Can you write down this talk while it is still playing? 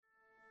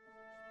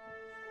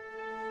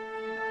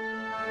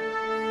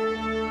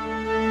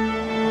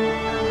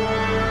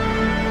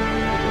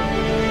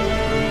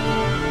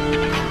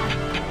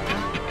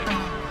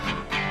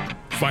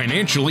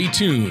Financially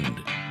Tuned.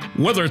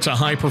 Whether it's a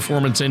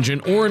high-performance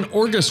engine or an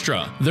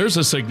orchestra, there's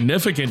a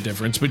significant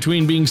difference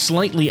between being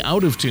slightly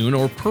out of tune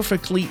or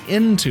perfectly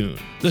in tune.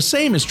 The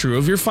same is true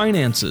of your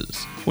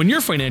finances. When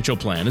your financial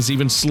plan is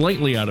even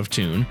slightly out of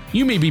tune,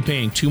 you may be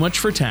paying too much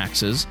for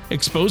taxes,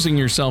 exposing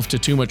yourself to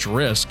too much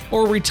risk,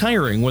 or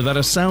retiring without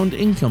a sound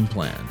income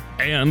plan.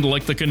 And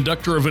like the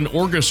conductor of an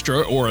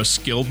orchestra or a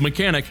skilled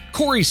mechanic,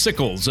 Corey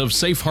Sickles of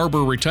Safe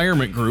Harbor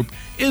Retirement Group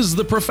is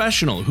the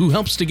professional who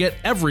helps to get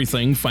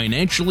everything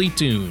financially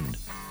tuned.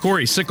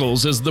 Corey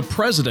Sickles is the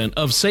president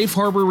of Safe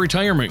Harbor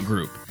Retirement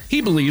Group.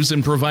 He believes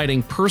in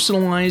providing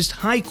personalized,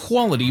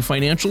 high-quality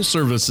financial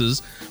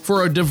services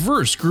for a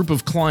diverse group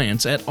of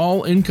clients at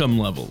all income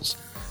levels.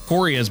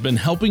 Corey has been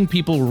helping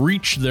people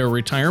reach their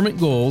retirement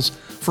goals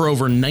for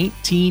over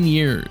 19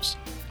 years.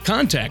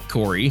 Contact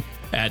Corey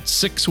at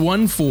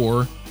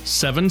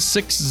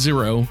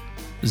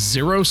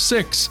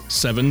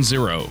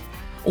 614-760-0670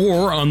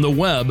 or on the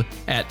web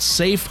at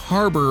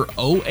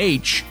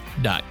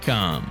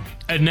safeharboroh.com.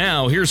 And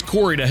now, here's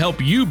Corey to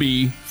help you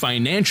be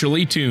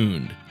financially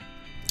tuned.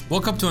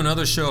 Welcome to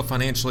another show of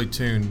Financially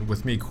Tuned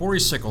with me, Corey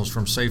Sickles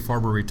from Safe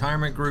Harbor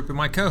Retirement Group, and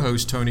my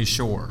co-host, Tony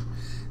Shore.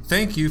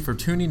 Thank you for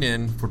tuning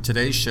in for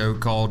today's show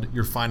called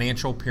Your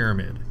Financial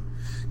Pyramid.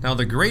 Now,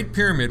 the Great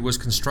Pyramid was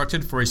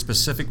constructed for a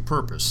specific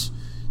purpose,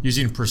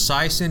 using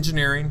precise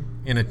engineering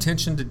and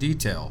attention to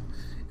detail.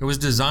 It was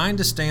designed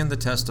to stand the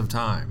test of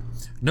time.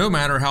 No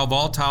matter how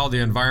volatile the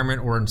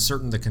environment or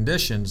uncertain the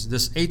conditions,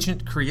 this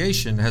ancient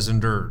creation has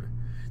endured.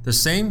 The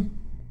same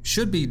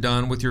should be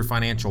done with your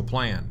financial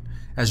plan.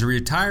 As a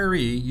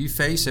retiree, you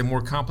face a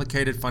more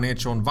complicated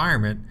financial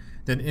environment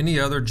than any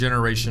other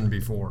generation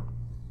before.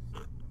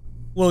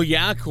 Well,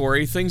 yeah,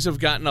 Corey, things have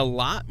gotten a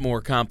lot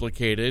more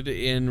complicated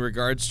in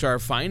regards to our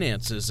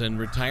finances and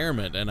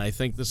retirement, and I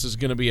think this is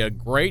going to be a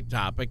great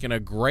topic and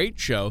a great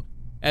show.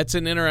 That's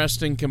an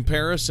interesting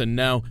comparison.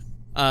 Now,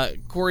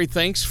 Corey,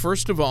 thanks,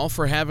 first of all,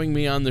 for having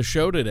me on the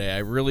show today. I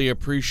really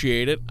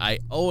appreciate it. I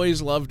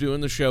always love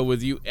doing the show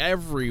with you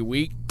every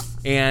week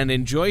and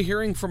enjoy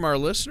hearing from our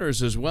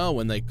listeners as well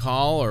when they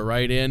call or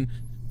write in.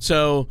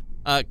 So,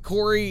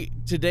 Corey,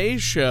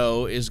 today's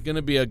show is going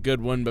to be a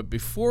good one, but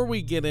before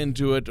we get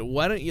into it,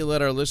 why don't you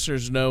let our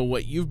listeners know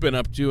what you've been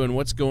up to and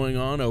what's going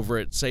on over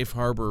at Safe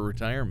Harbor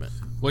Retirement?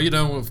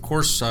 Well, of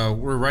course,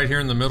 we're right here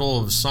in the middle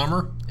of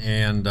summer,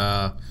 and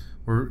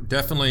we're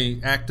definitely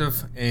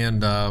active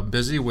and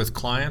busy with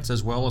clients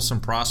as well as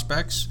some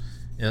prospects.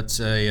 It's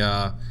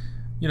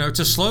it's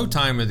a slow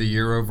time of the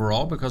year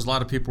overall because a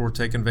lot of people are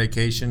taking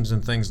vacations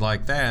and things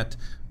like that.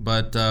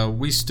 But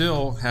we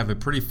still have a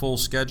pretty full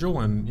schedule,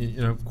 and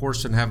of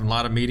course, and having a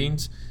lot of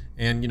meetings,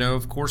 and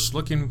of course,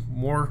 looking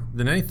more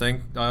than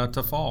anything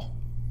to fall.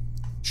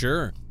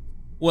 Sure.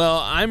 Well,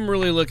 I'm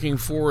really looking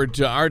forward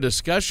to our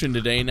discussion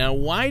today. Now,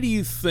 why do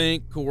you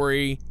think,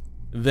 Corey,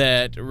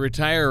 that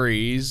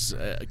retirees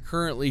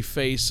currently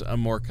face a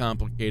more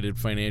complicated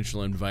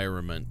financial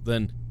environment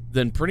than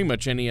pretty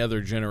much any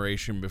other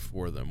generation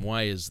before them?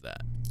 Why is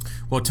that?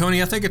 Well,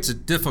 Tony, I think it's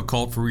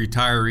difficult for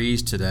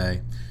retirees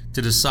today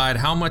to decide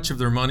how much of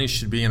their money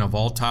should be in a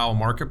volatile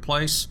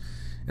marketplace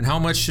and how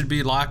much should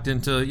be locked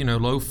into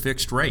low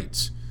fixed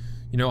rates.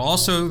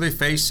 Also they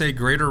face a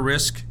greater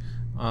risk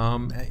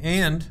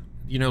and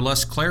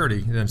less clarity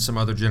than some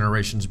other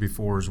generations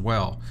before as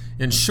well.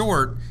 In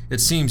short,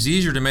 it seems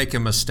easier to make a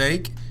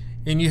mistake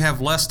and you have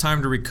less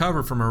time to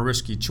recover from a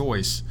risky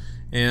choice.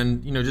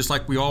 And, just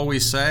like we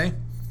always say,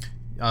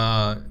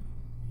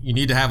 you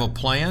need to have a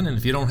plan. And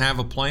if you don't have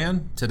a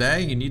plan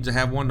today, you need to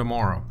have one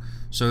tomorrow.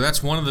 So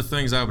that's one of the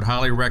things I would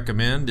highly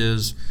recommend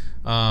is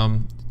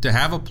to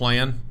have a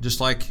plan, just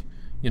like,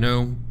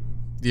 the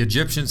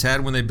Egyptians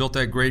had when they built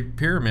that Great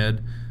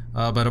Pyramid.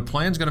 But a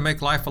plan is going to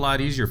make life a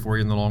lot easier for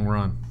you in the long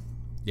run.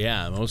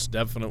 Yeah, most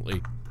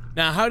definitely.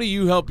 Now, how do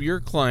you help your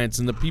clients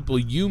and the people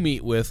you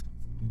meet with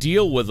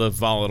deal with a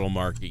volatile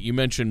market? You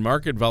mentioned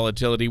market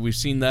volatility. We've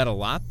seen that a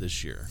lot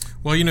this year.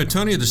 Well,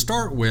 Tony, to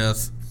start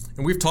with,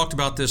 and we've talked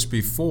about this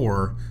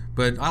before,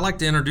 but I like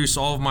to introduce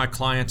all of my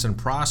clients and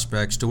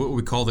prospects to what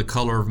we call the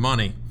color of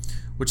money,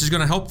 which is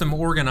going to help them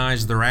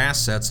organize their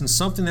assets and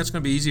something that's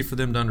going to be easy for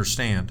them to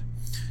understand.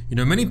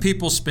 Many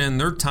people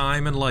spend their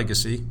time and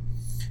legacy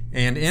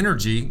and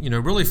energy,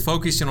 really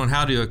focusing on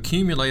how to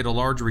accumulate a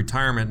large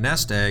retirement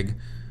nest egg,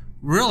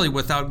 really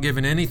without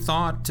giving any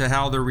thought to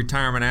how their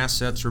retirement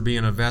assets are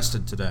being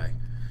invested today.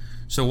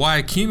 So while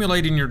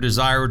accumulating your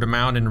desired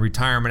amount in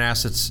retirement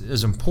assets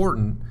is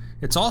important,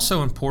 it's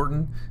also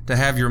important to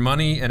have your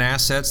money and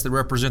assets that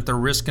represent the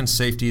risk and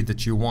safety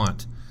that you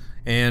want.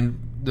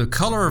 And the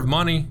color of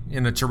money,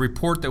 and it's a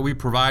report that we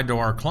provide to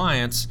our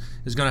clients,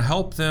 is going to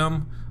help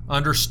them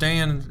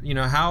understand,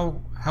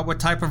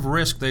 what type of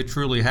risk they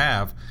truly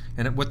have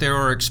and what they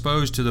are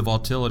exposed to the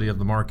volatility of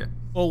the market.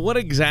 Well, what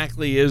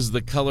exactly is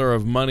the color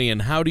of money,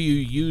 and how do you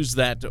use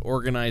that to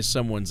organize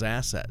someone's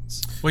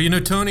assets? Well,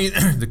 Tony,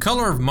 the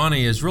color of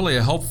money is really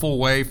a helpful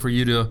way for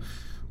you to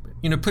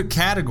put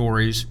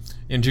categories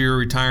into your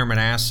retirement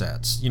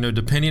assets,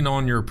 depending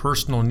on your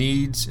personal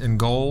needs and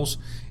goals.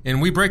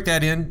 And we break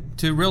that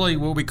into really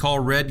what we call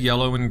red,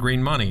 yellow, and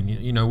green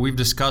money. We've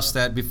discussed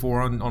that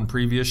before on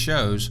previous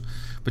shows.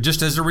 But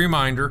just as a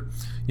reminder,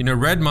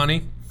 red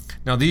money,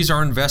 now these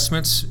are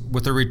investments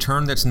with a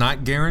return that's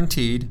not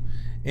guaranteed,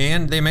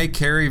 and they may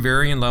carry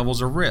varying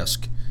levels of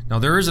risk. Now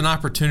there is an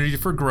opportunity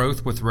for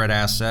growth with red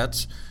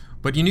assets,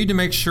 but you need to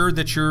make sure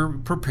that you're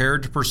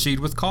prepared to proceed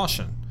with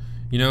caution.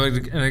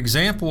 An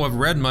example of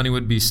red money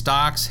would be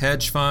stocks,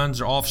 hedge funds,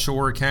 or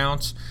offshore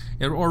accounts,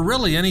 or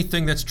really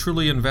anything that's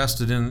truly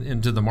invested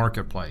into the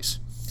marketplace.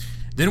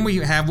 Then we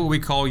have what we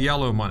call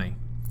yellow money.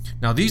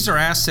 Now these are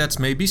assets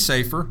may be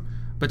safer,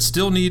 but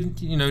still need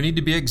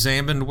to be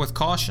examined with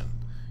caution.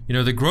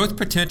 The growth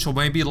potential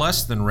may be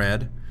less than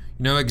red.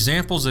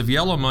 Examples of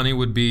yellow money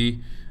would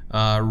be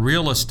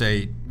real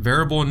estate,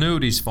 variable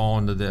annuities fall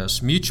into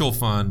this, mutual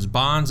funds,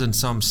 bonds, and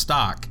some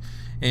stock.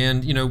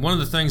 And one of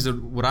the things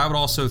that what I would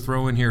also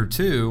throw in here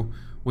too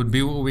would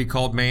be what we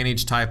call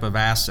managed type of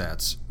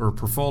assets, or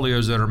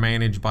portfolios that are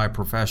managed by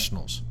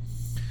professionals.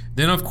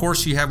 Then of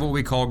course you have what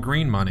we call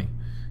green money.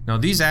 Now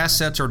these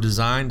assets are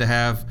designed to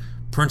have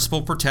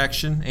principal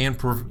protection and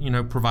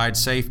provide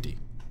safety.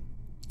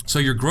 So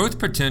your growth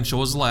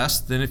potential is less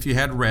than if you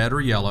had red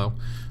or yellow,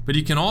 but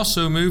you can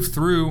also move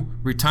through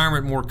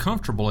retirement more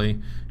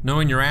comfortably,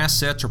 knowing your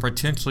assets are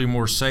potentially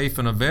more safe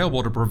and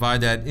available to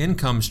provide that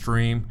income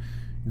stream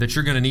that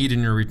you're going to need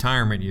in your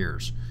retirement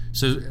years.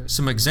 So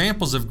some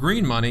examples of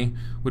green money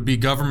would be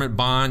government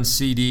bonds,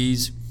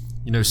 CDs,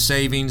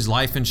 savings,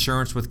 life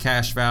insurance with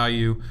cash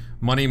value,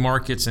 money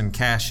markets, and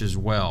cash as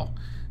well.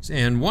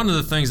 And one of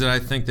the things that I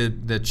think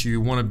that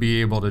you want to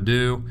be able to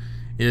do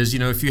is,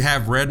 if you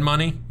have red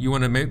money, you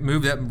want to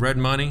move that red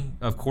money,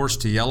 of course,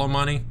 to yellow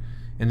money,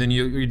 and then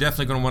you're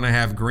definitely going to want to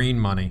have green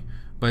money.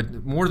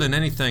 But more than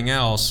anything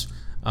else,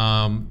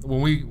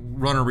 when we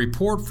run a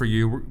report for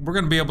you, we're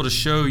going to be able to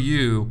show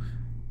you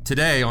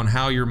today on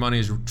how your money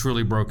is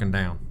truly broken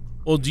down.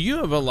 Well, do you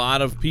have a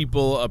lot of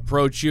people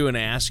approach you and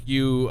ask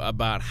you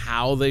about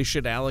how they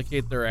should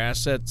allocate their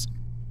assets,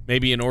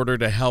 maybe in order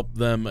to help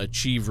them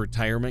achieve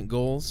retirement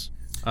goals?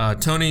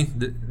 Tony,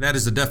 that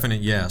is a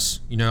definite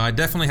yes. I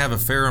definitely have a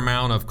fair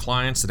amount of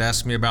clients that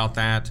ask me about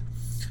that.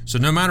 So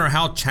no matter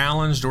how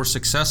challenged or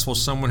successful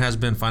someone has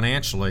been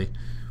financially,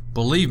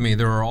 believe me,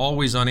 there are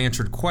always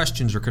unanswered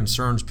questions or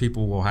concerns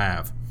people will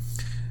have.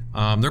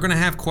 They're going to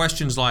have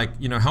questions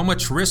like, how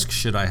much risk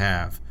should I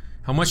have?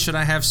 How much should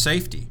I have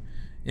safety?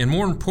 And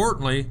more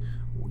importantly,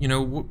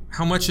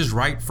 how much is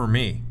right for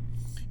me?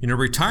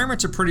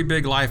 Retirement's a pretty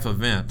big life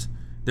event.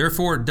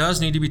 Therefore, it does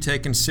need to be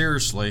taken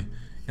seriously.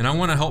 And I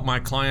want to help my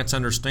clients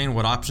understand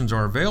what options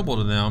are available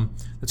to them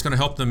that's going to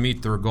help them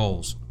meet their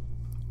goals.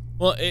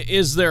 Well,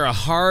 is there a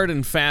hard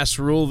and fast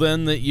rule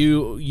then that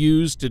you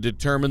use to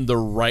determine the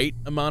right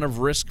amount of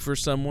risk for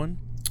someone?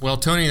 Well,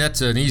 Tony,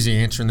 that's an easy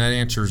answer, and that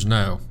answer is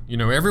no.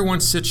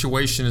 Everyone's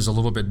situation is a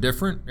little bit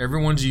different.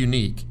 Everyone's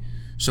unique.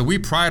 So we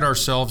pride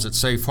ourselves at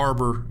Safe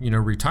Harbor,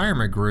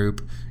 Retirement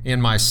Group, and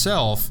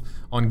myself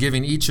on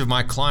giving each of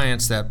my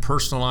clients that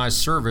personalized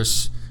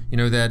service,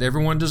 that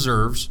everyone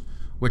deserves,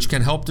 which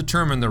can help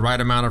determine the right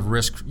amount of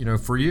risk,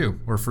 for you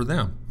or for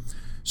them.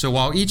 So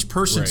while each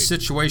person's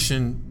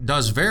situation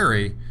does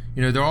vary,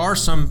 there are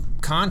some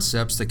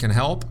concepts that can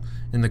help,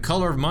 and the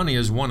color of money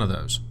is one of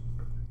those.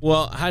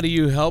 Well, how do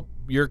you help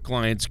your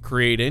clients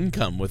create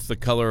income with the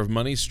color of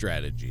money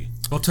strategy?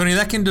 Well, Tony,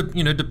 that can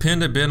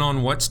depend a bit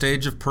on what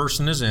stage a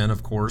person is in,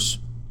 of course.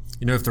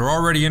 If they're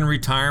already in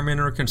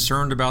retirement or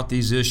concerned about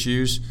these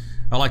issues,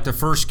 I like to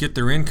first get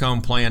their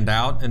income planned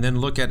out and then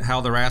look at how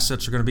their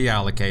assets are going to be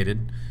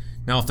allocated.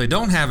 Now, if they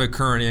don't have a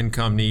current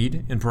income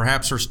need and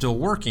perhaps are still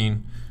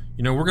working,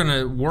 we're going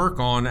to work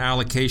on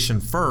allocation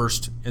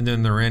first and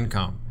then their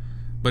income.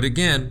 But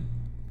again,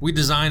 we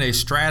design a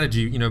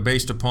strategy,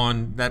 based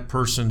upon that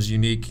person's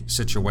unique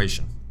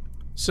situation.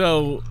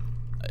 So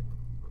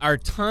our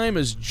time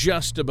is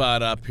just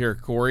about up here,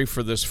 Corey,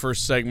 for this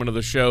first segment of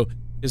the show.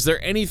 Is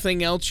there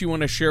anything else you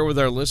want to share with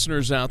our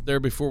listeners out there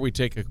before we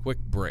take a quick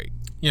break?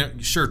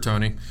 Sure,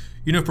 Tony.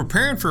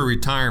 Preparing for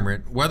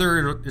retirement,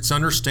 whether it's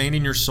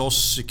understanding your Social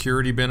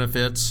Security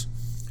benefits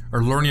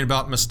or learning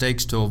about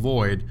mistakes to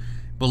avoid,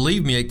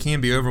 believe me, it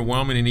can be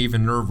overwhelming and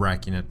even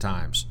nerve-wracking at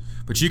times.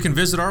 But you can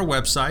visit our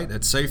website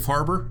at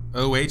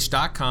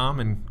safeharboroh.com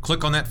and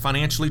click on that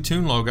Financially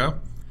Tuned logo,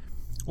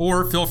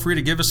 or feel free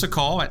to give us a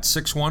call at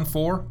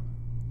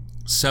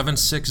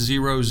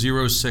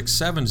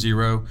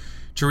 614-760-0670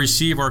 to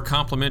receive our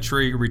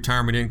complimentary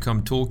retirement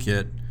income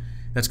toolkit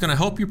that's going to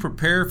help you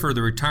prepare for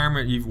the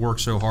retirement you've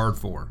worked so hard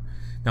for.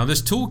 Now,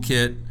 this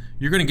toolkit,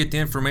 you're going to get the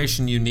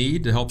information you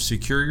need to help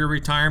secure your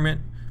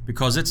retirement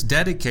because it's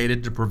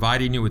dedicated to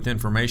providing you with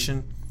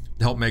information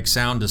to help make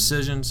sound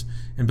decisions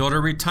and build a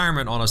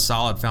retirement on a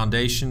solid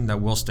foundation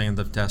that will stand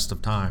the test of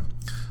time.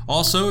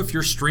 Also, if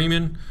you're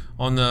streaming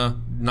on the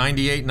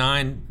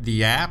 98.9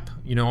 the app,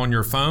 on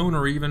your phone,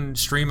 or even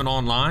streaming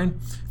online,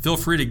 feel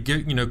free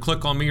to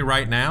click on me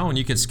right now, and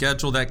you can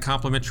schedule that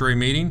complimentary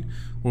meeting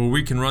where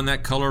we can run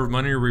that Color of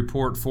Money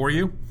report for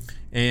you.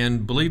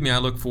 And believe me, I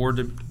look forward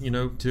to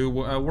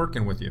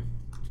working with you.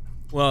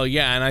 Well,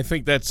 yeah, and I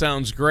think that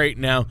sounds great.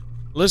 Now,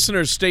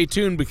 listeners, stay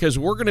tuned, because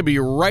we're going to be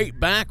right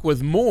back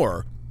with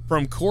more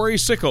from Corey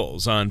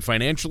Sickles on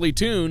Financially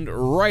Tuned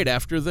right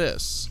after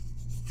this.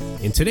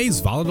 In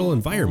today's volatile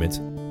environment,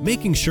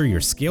 making sure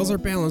your scales are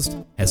balanced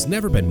has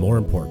never been more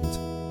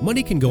important.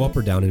 Money can go up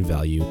or down in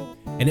value,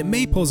 and it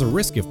may pose a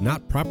risk if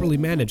not properly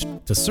managed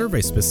to serve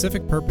a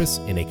specific purpose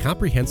in a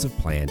comprehensive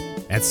plan.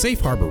 At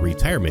Safe Harbor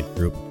Retirement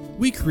Group,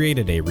 we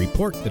created a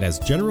report that has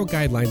general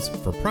guidelines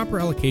for proper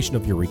allocation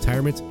of your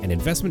retirement and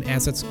investment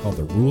assets called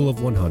the Rule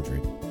of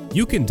 100.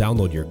 You can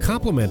download your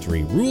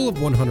complimentary Rule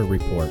of 100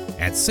 report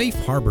at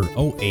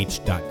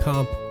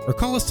safeharboroh.com or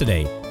call us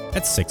today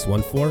at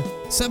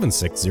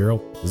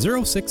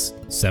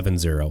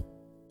 614-760-0670.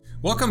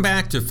 Welcome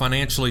back to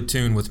Financially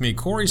Tuned with me,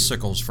 Corey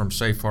Sickles from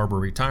Safe Harbor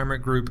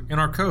Retirement Group, and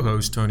our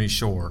co-host, Tony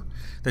Shore.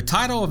 The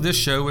title of this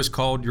show is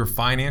called Your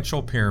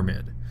Financial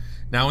Pyramid.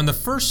 Now, in the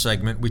first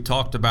segment, we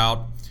talked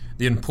about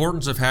the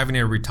importance of having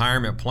a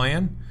retirement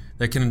plan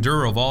that can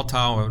endure a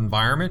volatile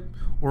environment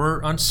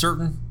or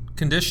uncertain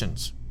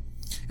conditions,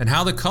 and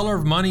how the color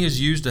of money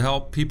is used to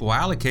help people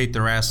allocate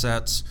their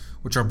assets,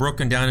 which are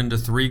broken down into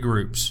three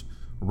groups: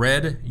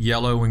 red,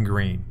 yellow, and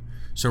green.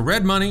 So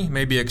red money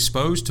may be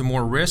exposed to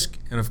more risk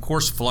and of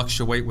course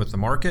fluctuate with the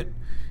market.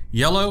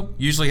 Yellow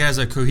usually has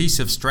a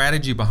cohesive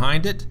strategy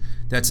behind it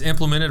that's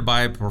implemented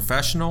by a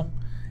professional.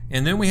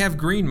 And then we have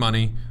green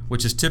money,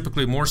 which is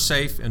typically more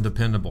safe and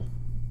dependable.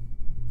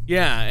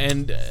 Yeah,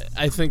 and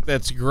I think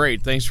that's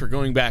great. Thanks for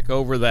going back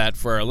over that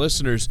for our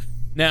listeners.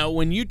 Now,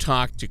 when you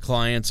talk to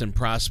clients and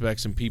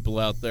prospects and people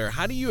out there,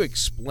 how do you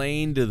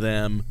explain to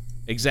them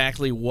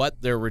exactly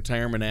what their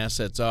retirement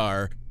assets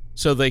are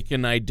so they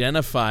can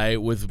identify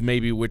with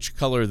maybe which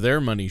color their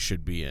money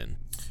should be in?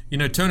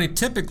 Tony,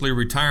 typically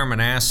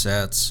retirement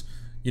assets,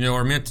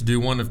 are meant to do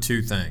one of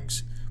two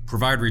things: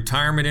 provide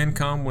retirement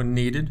income when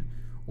needed,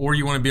 or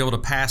you want to be able to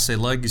pass a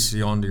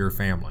legacy on to your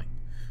family.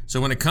 So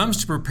when it comes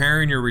to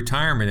preparing your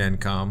retirement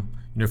income,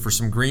 for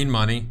some green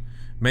money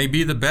may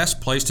be the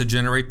best place to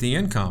generate the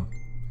income.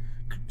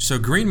 So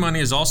green money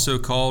is also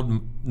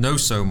called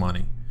no-so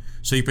money.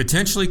 So you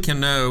potentially can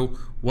know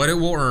what it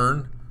will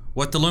earn,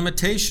 what the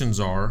limitations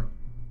are,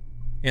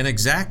 and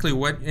exactly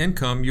what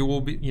income you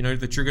will be,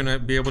 that you're going to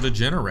be able to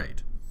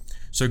generate.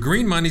 So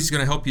green money is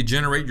going to help you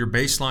generate your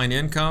baseline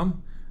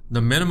income,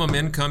 the minimum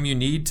income you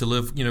need to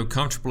live,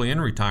 comfortably in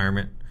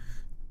retirement.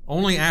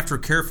 Only after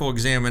careful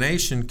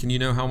examination can you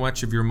know how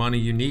much of your money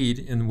you need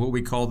in what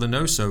we call the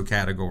no-so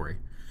category.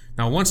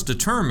 Now, once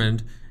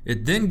determined,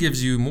 it then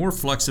gives you more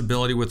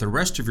flexibility with the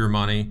rest of your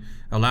money,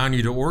 allowing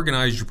you to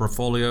organize your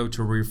portfolio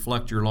to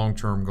reflect your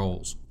long-term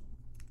goals.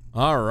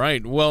 All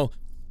right. Well,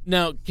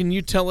 now, can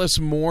you tell us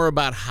more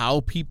about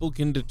how people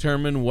can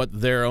determine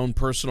what their own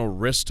personal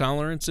risk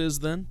tolerance is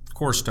then? Of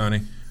course,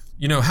 Tony.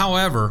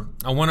 However,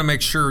 I want to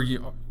make sure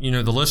the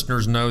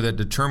listeners know that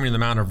determining the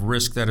amount of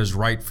risk that is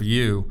right for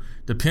you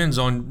depends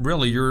on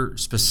really your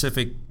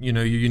specific,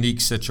 your unique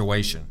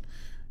situation.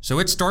 So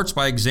it starts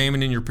by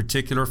examining your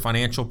particular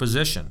financial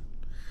position.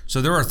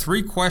 So there are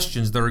three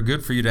questions that are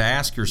good for you to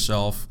ask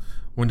yourself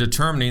when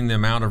determining the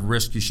amount of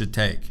risk you should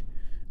take.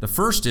 The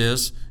first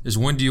is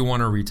when do you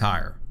want to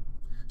retire?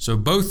 So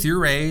both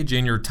your age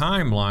and your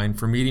timeline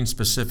for meeting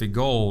specific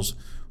goals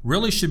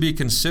really should be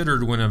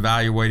considered when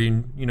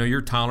evaluating,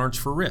 your tolerance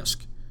for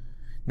risk.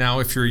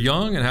 Now, if you're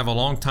young and have a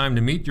long time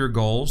to meet your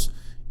goals,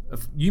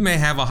 you may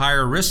have a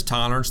higher risk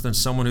tolerance than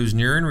someone who's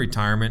nearing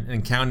retirement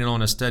and counting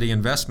on a steady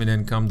investment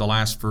income to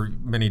last for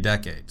many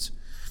decades.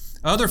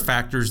 Other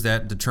factors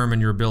that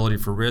determine your ability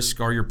for risk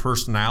are your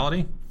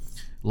personality,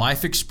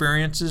 life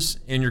experiences,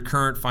 and your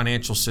current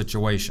financial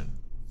situation.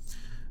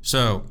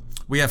 So,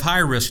 we have high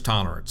risk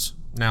tolerance.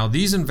 Now,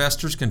 these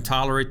investors can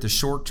tolerate the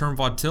short-term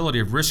volatility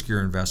of riskier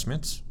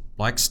investments,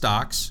 like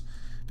stocks,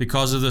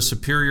 because of the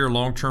superior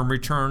long-term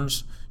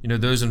returns,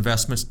 those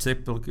investments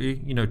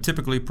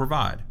typically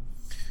provide.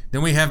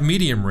 Then we have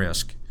medium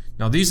risk.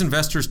 Now, these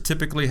investors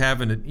typically have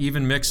an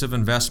even mix of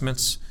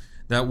investments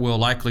that will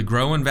likely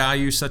grow in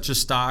value, such as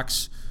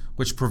stocks,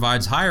 which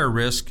provides higher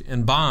risk,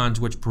 and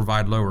bonds, which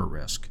provide lower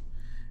risk.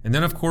 And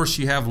then, of course,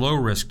 you have low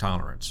risk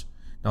tolerance.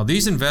 Now,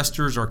 these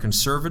investors are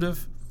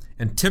conservative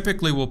and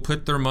typically will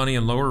put their money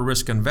in lower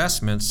risk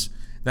investments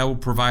that will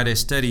provide a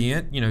steady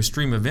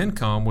stream of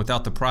income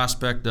without the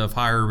prospect of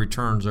higher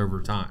returns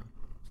over time.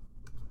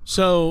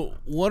 So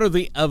what are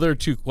the other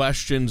two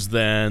questions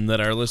then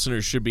that our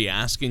listeners should be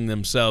asking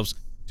themselves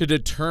to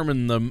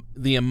determine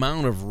the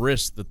amount of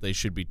risk that they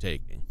should be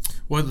taking?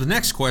 Well, the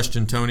next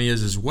question, Tony,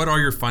 is what are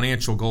your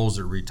financial goals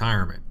at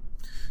retirement?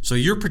 So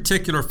your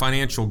particular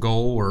financial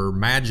goal, or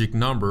magic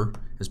number,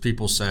 as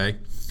people say,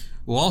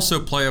 will also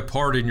play a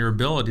part in your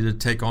ability to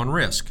take on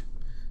risk.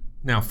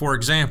 Now, for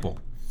example,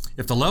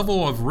 If the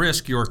level of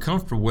risk you are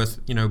comfortable with,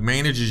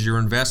 manages your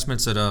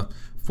investments at a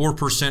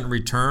 4%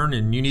 return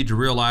and you need to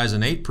realize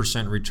an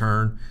 8%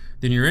 return,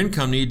 then your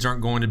income needs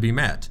aren't going to be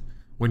met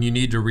when you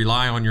need to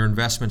rely on your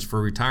investments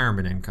for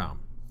retirement income.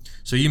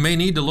 So you may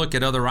need to look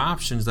at other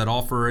options that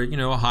offer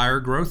a higher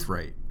growth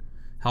rate.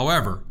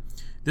 However,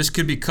 this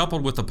could be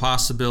coupled with the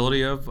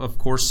possibility of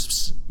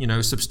course,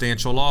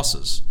 substantial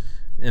losses.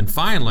 And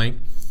finally,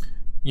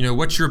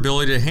 what's your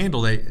ability to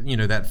handle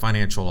that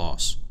financial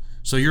loss?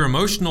 So your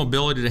emotional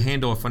ability to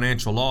handle a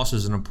financial loss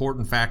is an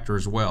important factor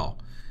as well.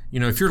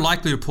 If you're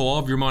likely to pull all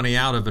of your money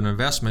out of an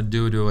investment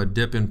due to a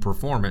dip in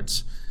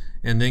performance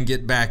and then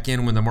get back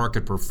in when the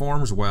market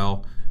performs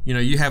well,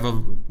 you have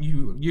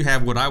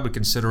what I would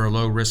consider a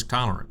low risk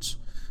tolerance.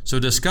 So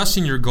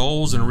discussing your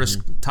goals and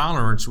risk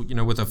tolerance,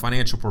 with a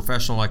financial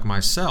professional like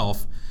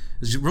myself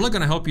is really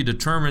going to help you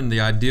determine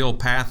the ideal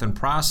path and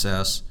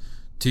process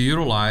to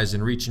utilize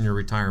in reaching your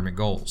retirement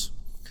goals.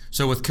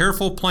 So with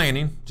careful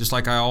planning, just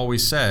like I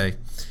always say,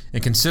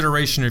 and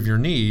consideration of your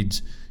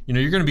needs,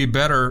 you're going to be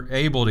better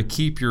able to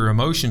keep your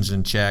emotions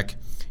in check,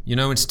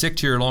 and stick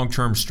to your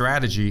long-term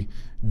strategy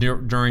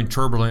during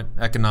turbulent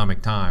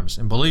economic times.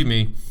 And believe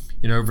me,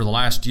 over the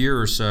last year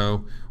or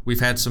so, we've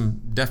had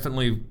some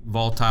definitely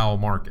volatile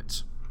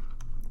markets.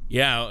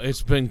 Yeah,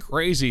 it's been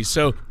crazy.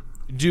 So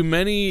do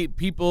many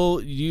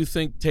people, you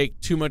think, take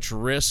too much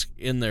risk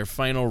in their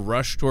final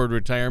rush toward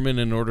retirement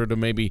in order to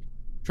maybe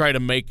try to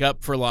make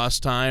up for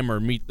lost time or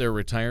meet their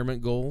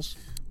retirement goals?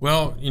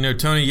 Well,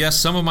 Tony, yes,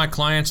 some of my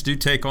clients do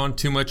take on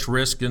too much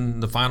risk in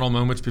the final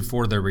moments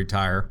before they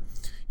retire.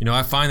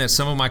 I find that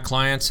some of my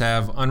clients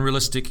have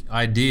unrealistic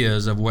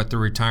ideas of what their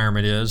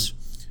retirement is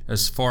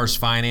as far as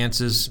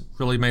finances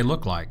really may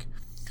look like.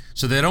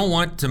 So they don't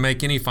want to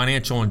make any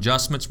financial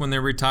adjustments when they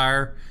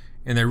retire,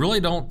 and they really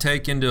don't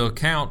take into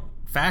account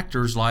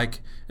factors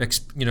like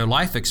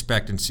life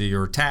expectancy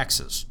or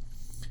taxes.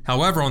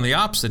 However, on the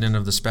opposite end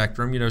of the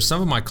spectrum,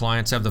 some of my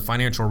clients have the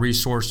financial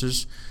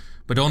resources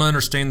but don't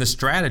understand the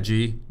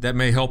strategy that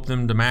may help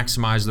them to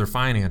maximize their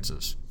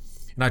finances.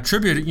 And I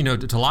attribute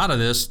to a lot of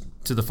this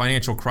to the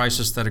financial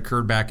crisis that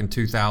occurred back in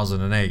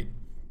 2008.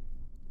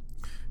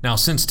 Now,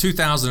 since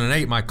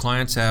 2008, my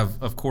clients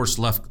have, of course,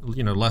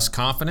 less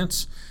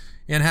confidence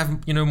and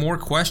have, more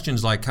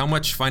questions like how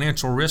much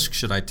financial risk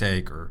should I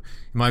take, or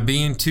am I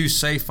being too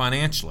safe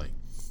financially,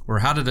 or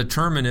how to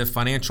determine if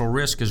financial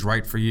risk is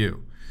right for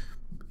you.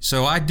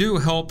 So I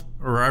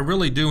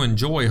really do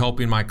enjoy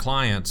helping my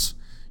clients,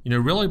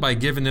 really by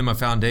giving them a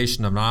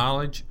foundation of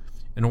knowledge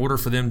in order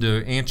for them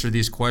to answer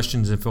these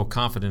questions and feel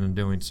confident in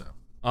doing so.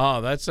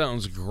 Oh, that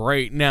sounds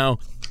great. Now,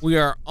 we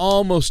are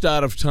almost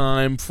out of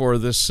time for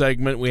this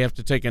segment. We have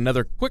to take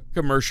another quick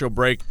commercial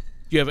break. Do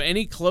you have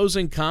any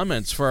closing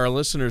comments for our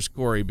listeners,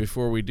 Corey,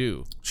 before we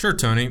do? Sure,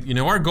 Tony.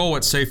 Our goal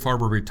at Safe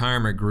Harbor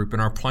Retirement Group in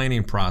our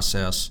planning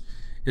process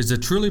is to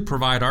truly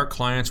provide our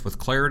clients with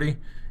clarity,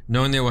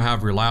 knowing they will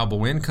have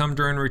reliable income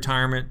during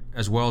retirement,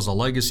 as well as a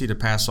legacy to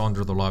pass on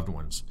to their loved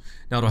ones.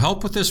 Now, to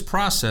help with this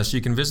process,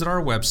 you can visit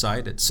our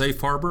website at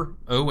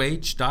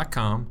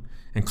safeharboroh.com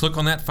and click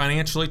on that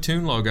Financially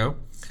Tuned logo,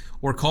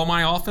 or call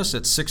my office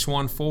at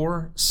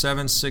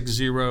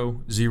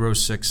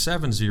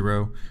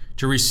 614-760-0670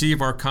 to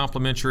receive our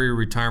complimentary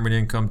retirement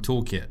income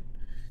toolkit.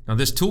 Now,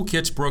 this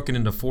toolkit's broken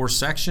into 4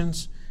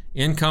 sections: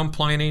 income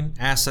planning,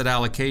 asset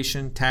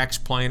allocation, tax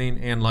planning,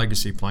 and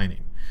legacy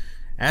planning.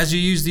 As you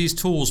use these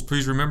tools,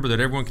 please remember that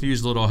everyone can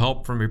use a little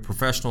help from a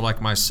professional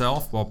like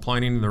myself while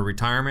planning their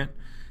retirement,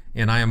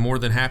 and I am more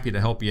than happy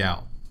to help you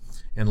out.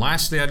 And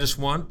lastly, I just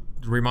want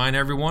to remind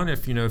everyone,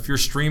 if you're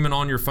streaming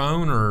on your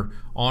phone or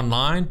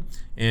online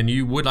and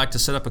you would like to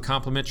set up a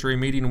complimentary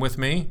meeting with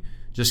me,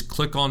 just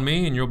click on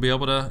me and you'll be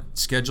able to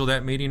schedule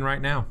that meeting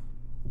right now.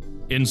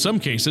 In some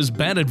cases,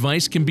 bad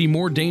advice can be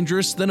more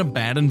dangerous than a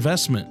bad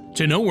investment.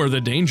 To know where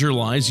the danger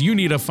lies, you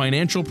need a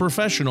financial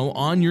professional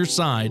on your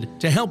side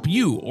to help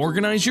you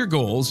organize your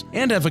goals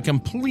and have a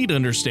complete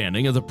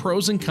understanding of the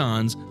pros and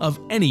cons of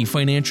any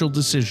financial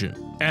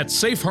decision. At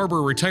Safe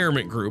Harbor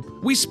Retirement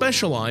Group, we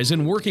specialize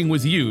in working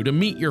with you to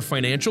meet your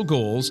financial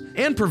goals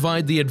and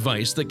provide the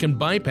advice that can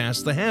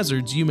bypass the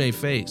hazards you may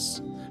face.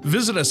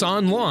 Visit us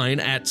online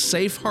at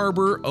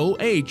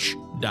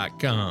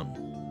safeharboroh.com.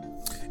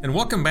 And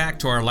welcome back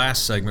to our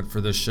last segment for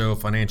this show,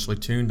 Financially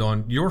Tuned,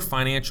 on your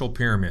financial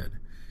pyramid.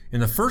 In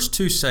the first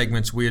 2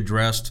 segments, we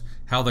addressed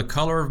how the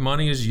color of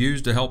money is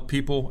used to help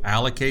people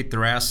allocate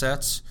their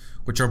assets,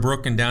 which are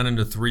broken down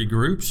into 3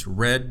 groups: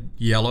 red,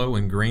 yellow,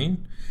 and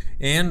green,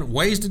 and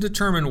ways to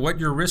determine what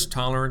your risk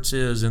tolerance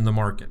is in the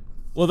market.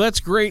 Well, that's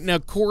great. Now,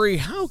 Corey,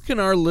 how can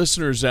our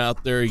listeners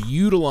out there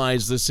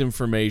utilize this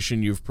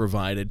information you've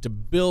provided to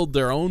build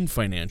their own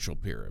financial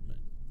pyramid?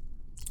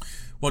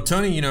 Well,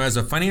 Tony, as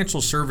a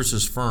financial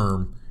services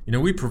firm,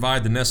 we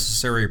provide the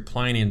necessary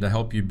planning to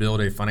help you build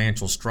a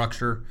financial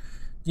structure,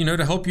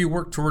 to help you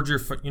work towards your,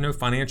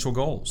 financial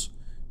goals.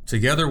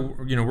 Together,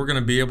 we're going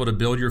to be able to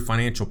build your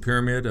financial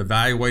pyramid,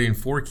 evaluating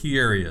 4 key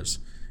areas: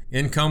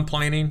 income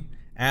planning,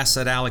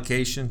 asset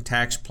allocation,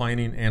 tax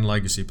planning, and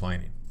legacy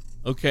planning.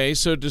 Okay,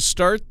 so to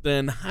start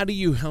then, how do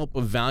you help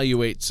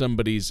evaluate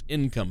somebody's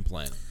income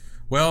plan?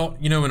 Well,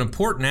 an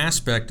important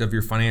aspect of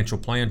your financial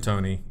plan,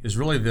 Tony, is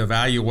really the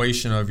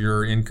evaluation of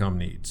your income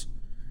needs.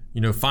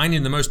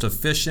 Finding the most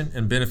efficient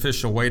and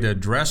beneficial way to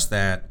address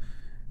that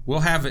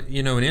will have,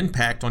 an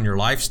impact on your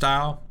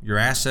lifestyle, your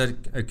asset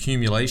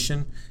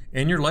accumulation,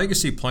 and your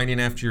legacy planning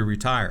after you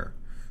retire.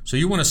 So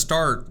you want to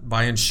start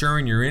by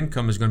ensuring your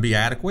income is going to be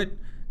adequate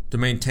to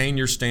maintain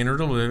your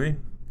standard of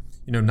living,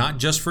 not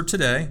just for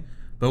today,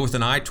 but with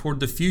an eye toward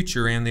the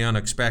future and the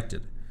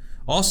unexpected.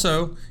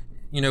 Also,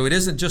 it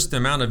isn't just the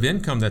amount of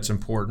income that's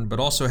important, but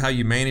also how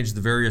you manage the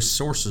various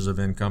sources of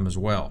income as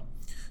well.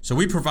 So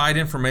we provide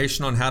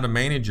information on how to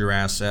manage your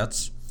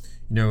assets,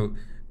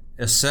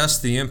 assess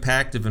the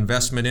impact of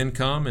investment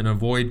income and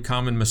avoid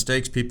common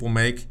mistakes people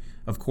make,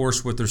 of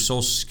course, with their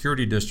Social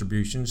Security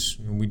distributions.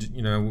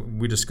 And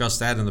we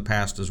discussed that in the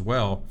past as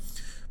well.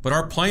 But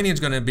our planning is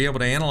going to be able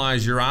to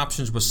analyze your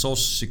options with Social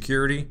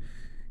Security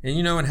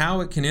and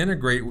how it can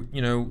integrate,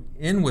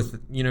 in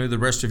with, the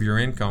rest of your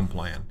income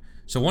plan.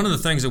 So one of the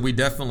things that we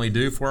definitely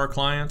do for our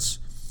clients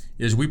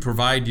is we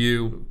provide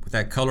you with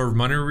that color of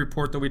money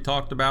report that we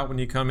talked about when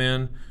you come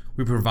in.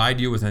 We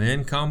provide you with an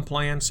income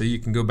plan so you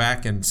can go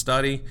back and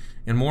study.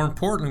 And more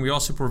importantly, we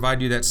also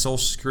provide you that Social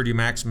Security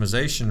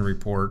maximization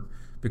report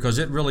because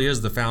it really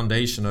is the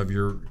foundation of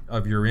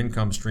your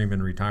income stream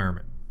in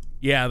retirement.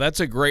 Yeah,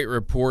 that's a great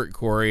report,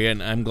 Corey,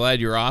 and I'm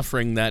glad you're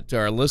offering that to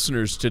our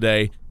listeners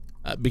today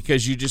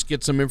because you just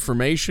get some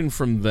information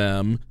from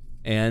them.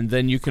 And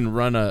then you can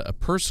run a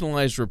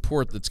personalized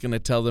report that's going to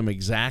tell them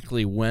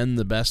exactly when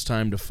the best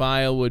time to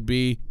file would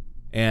be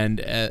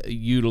and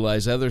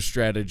utilize other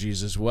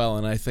strategies as well.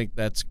 And I think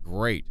that's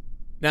great.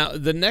 Now,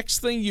 the next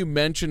thing you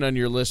mentioned on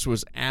your list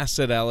was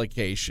asset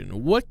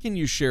allocation. What can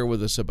you share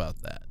with us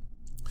about that?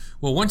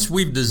 Well, once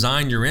we've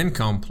designed your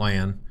income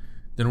plan,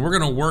 then we're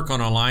going to work on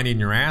aligning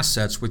your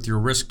assets with your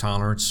risk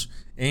tolerance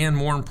and,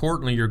 more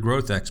importantly, your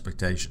growth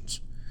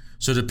expectations.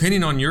 So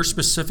depending on your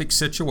specific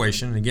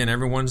situation, again,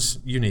 everyone's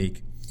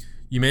unique,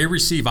 you may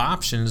receive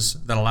options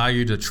that allow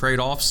you to trade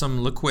off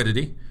some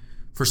liquidity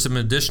for some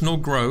additional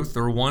growth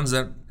or ones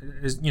that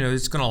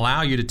it's going to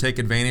allow you to take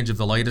advantage of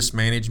the latest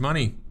managed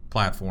money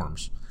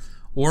platforms.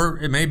 Or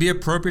it may be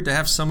appropriate to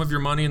have some of your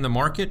money in the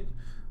market,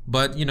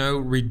 but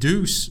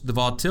reduce the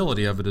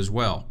volatility of it as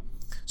well.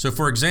 So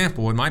for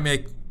example, it might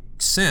make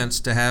sense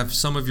to have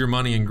some of your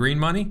money in green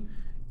money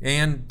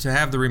and to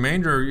have the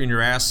remainder in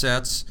your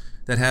assets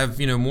that have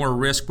more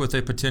risk with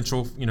a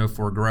potential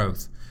for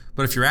growth.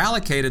 But if you're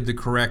allocated the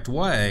correct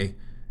way,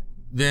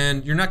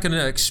 then you're not going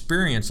to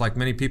experience like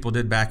many people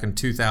did back in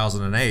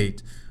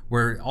 2008,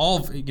 where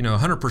all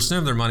 100%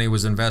 of their money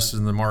was invested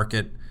in the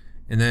market,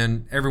 and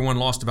then everyone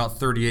lost about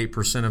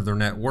 38% of their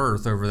net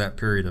worth over that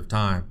period of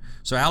time.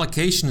 So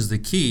allocation is the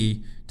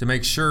key to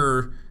make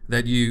sure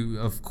that you,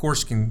 of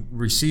course, can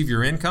receive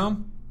your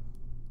income,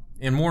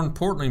 and more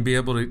importantly, be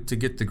able to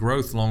get the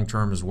growth long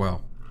term as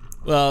well.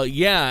 Well,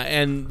 yeah,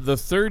 and the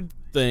third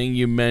thing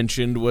you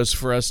mentioned was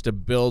for us to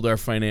build our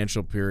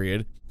financial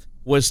period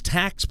was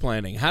tax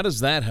planning. How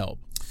does that help?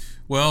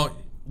 Well,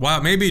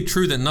 while it may be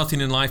true that nothing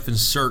in life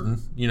is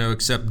certain,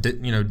 except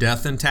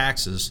death and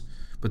taxes,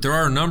 but there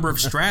are a number of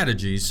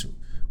strategies,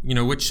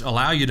 which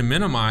allow you to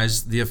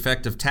minimize the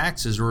effect of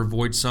taxes or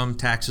avoid some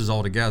taxes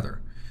altogether.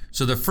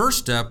 So the first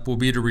step will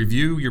be to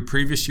review your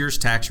previous year's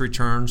tax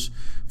returns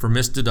for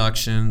missed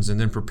deductions and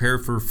then prepare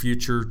for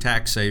future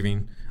tax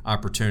saving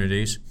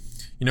opportunities.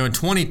 In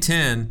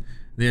 2010,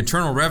 the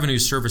Internal Revenue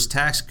Service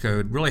tax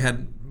code really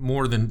had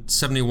more than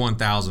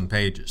 71,000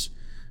 pages.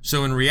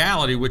 So in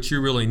reality, what you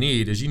really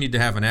need is you need to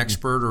have an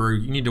expert or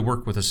you need to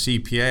work with a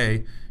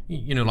CPA,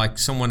 like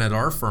someone at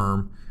our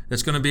firm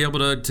that's going to be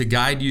able to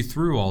guide you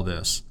through all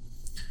this.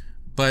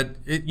 But,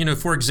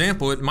 for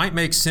example, it might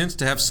make sense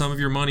to have some of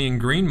your money in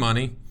green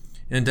money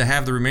and to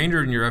have the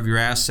remainder of your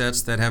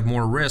assets that have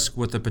more risk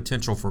with the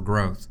potential for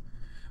growth.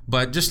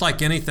 But just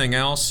like anything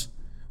else,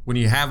 when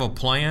you have a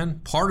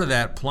plan, part of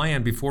that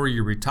plan before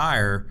you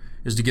retire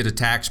is to get a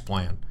tax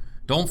plan.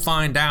 Don't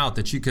find out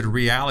that you could have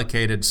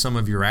reallocated some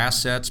of your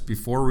assets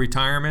before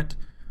retirement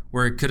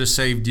where it could have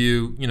saved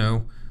you,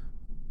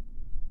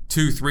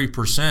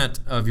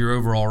 2-3% of your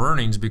overall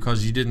earnings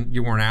because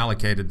you weren't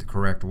allocated the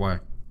correct way.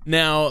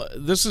 Now,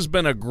 this has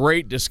been a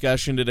great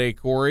discussion today,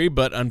 Corey,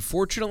 but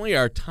unfortunately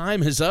our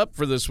time is up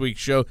for this week's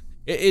show.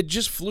 It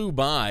just flew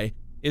by.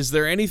 Is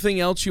there anything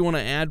else you want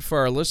to add for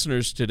our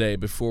listeners today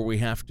before we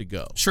have to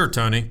go? Sure,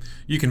 Tony.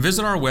 You can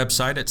visit our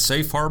website at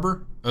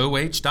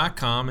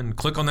safeharboroh.com and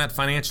click on that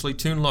Financially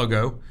Tuned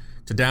logo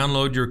to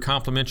download your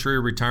complimentary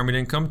retirement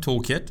income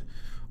toolkit.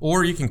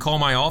 Or you can call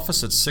my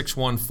office at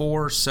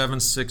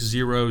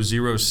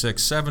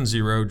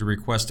 614-760-0670 to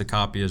request a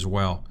copy as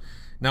well.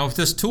 Now, with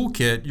this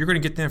toolkit, you're going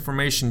to get the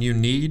information you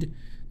need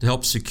to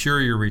help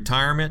secure your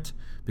retirement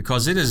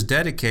because it is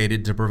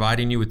dedicated to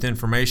providing you with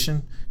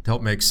information to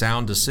help make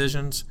sound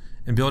decisions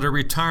and build a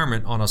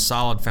retirement on a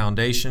solid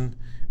foundation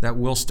that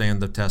will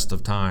stand the test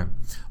of time.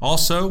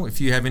 Also,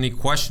 if you have any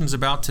questions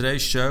about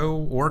today's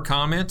show or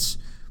comments,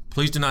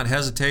 please do not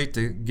hesitate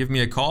to give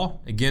me a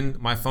call. Again,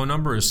 my phone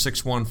number is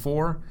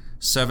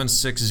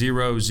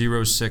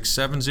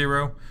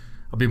 614-760-0670.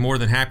 I'll be more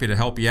than happy to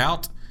help you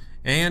out.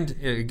 And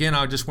again,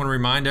 I just want to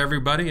remind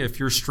everybody, if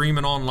you're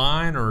streaming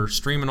online or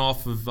streaming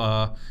off of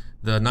the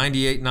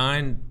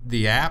 98.9,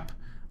 the app,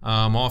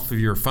 off of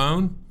your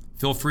phone,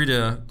 feel free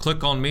to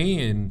click on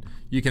me and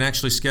you can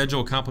actually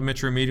schedule a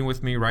complimentary meeting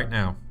with me right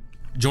now.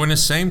 Join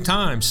us same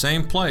time,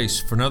 same place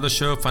for another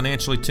show of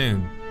Financially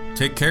Tuned.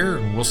 Take care,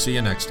 and we'll see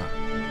you next time.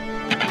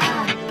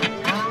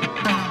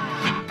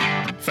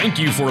 Thank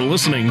you for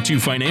listening to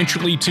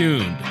Financially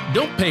Tuned.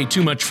 Don't pay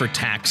too much for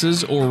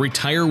taxes or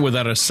retire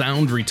without a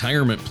sound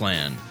retirement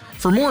plan.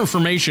 For more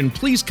information,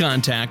 please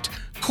contact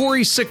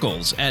Corey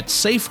Sickles at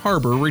Safe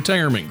Harbor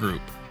Retirement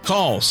Group.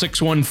 Call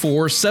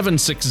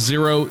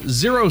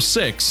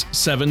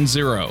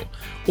 614-760-0670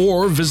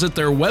 or visit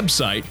their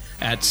website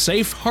at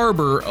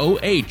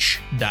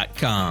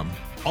safeharboroh.com.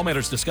 All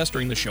matters discussed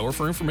during the show are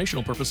for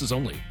informational purposes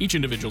only. Each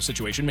individual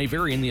situation may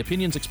vary, and the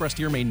opinions expressed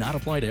here may not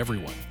apply to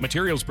everyone.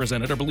 Materials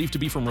presented are believed to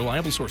be from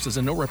reliable sources,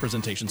 and no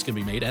representations can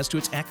be made as to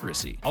its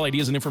accuracy. All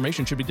ideas and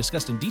information should be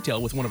discussed in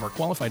detail with one of our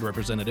qualified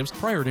representatives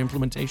prior to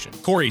implementation.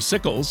 Corey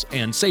Sickles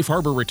and Safe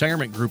Harbor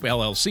Retirement Group,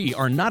 LLC,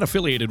 are not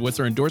affiliated with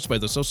or endorsed by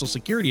the Social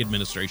Security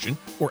Administration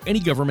or any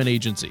government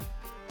agency.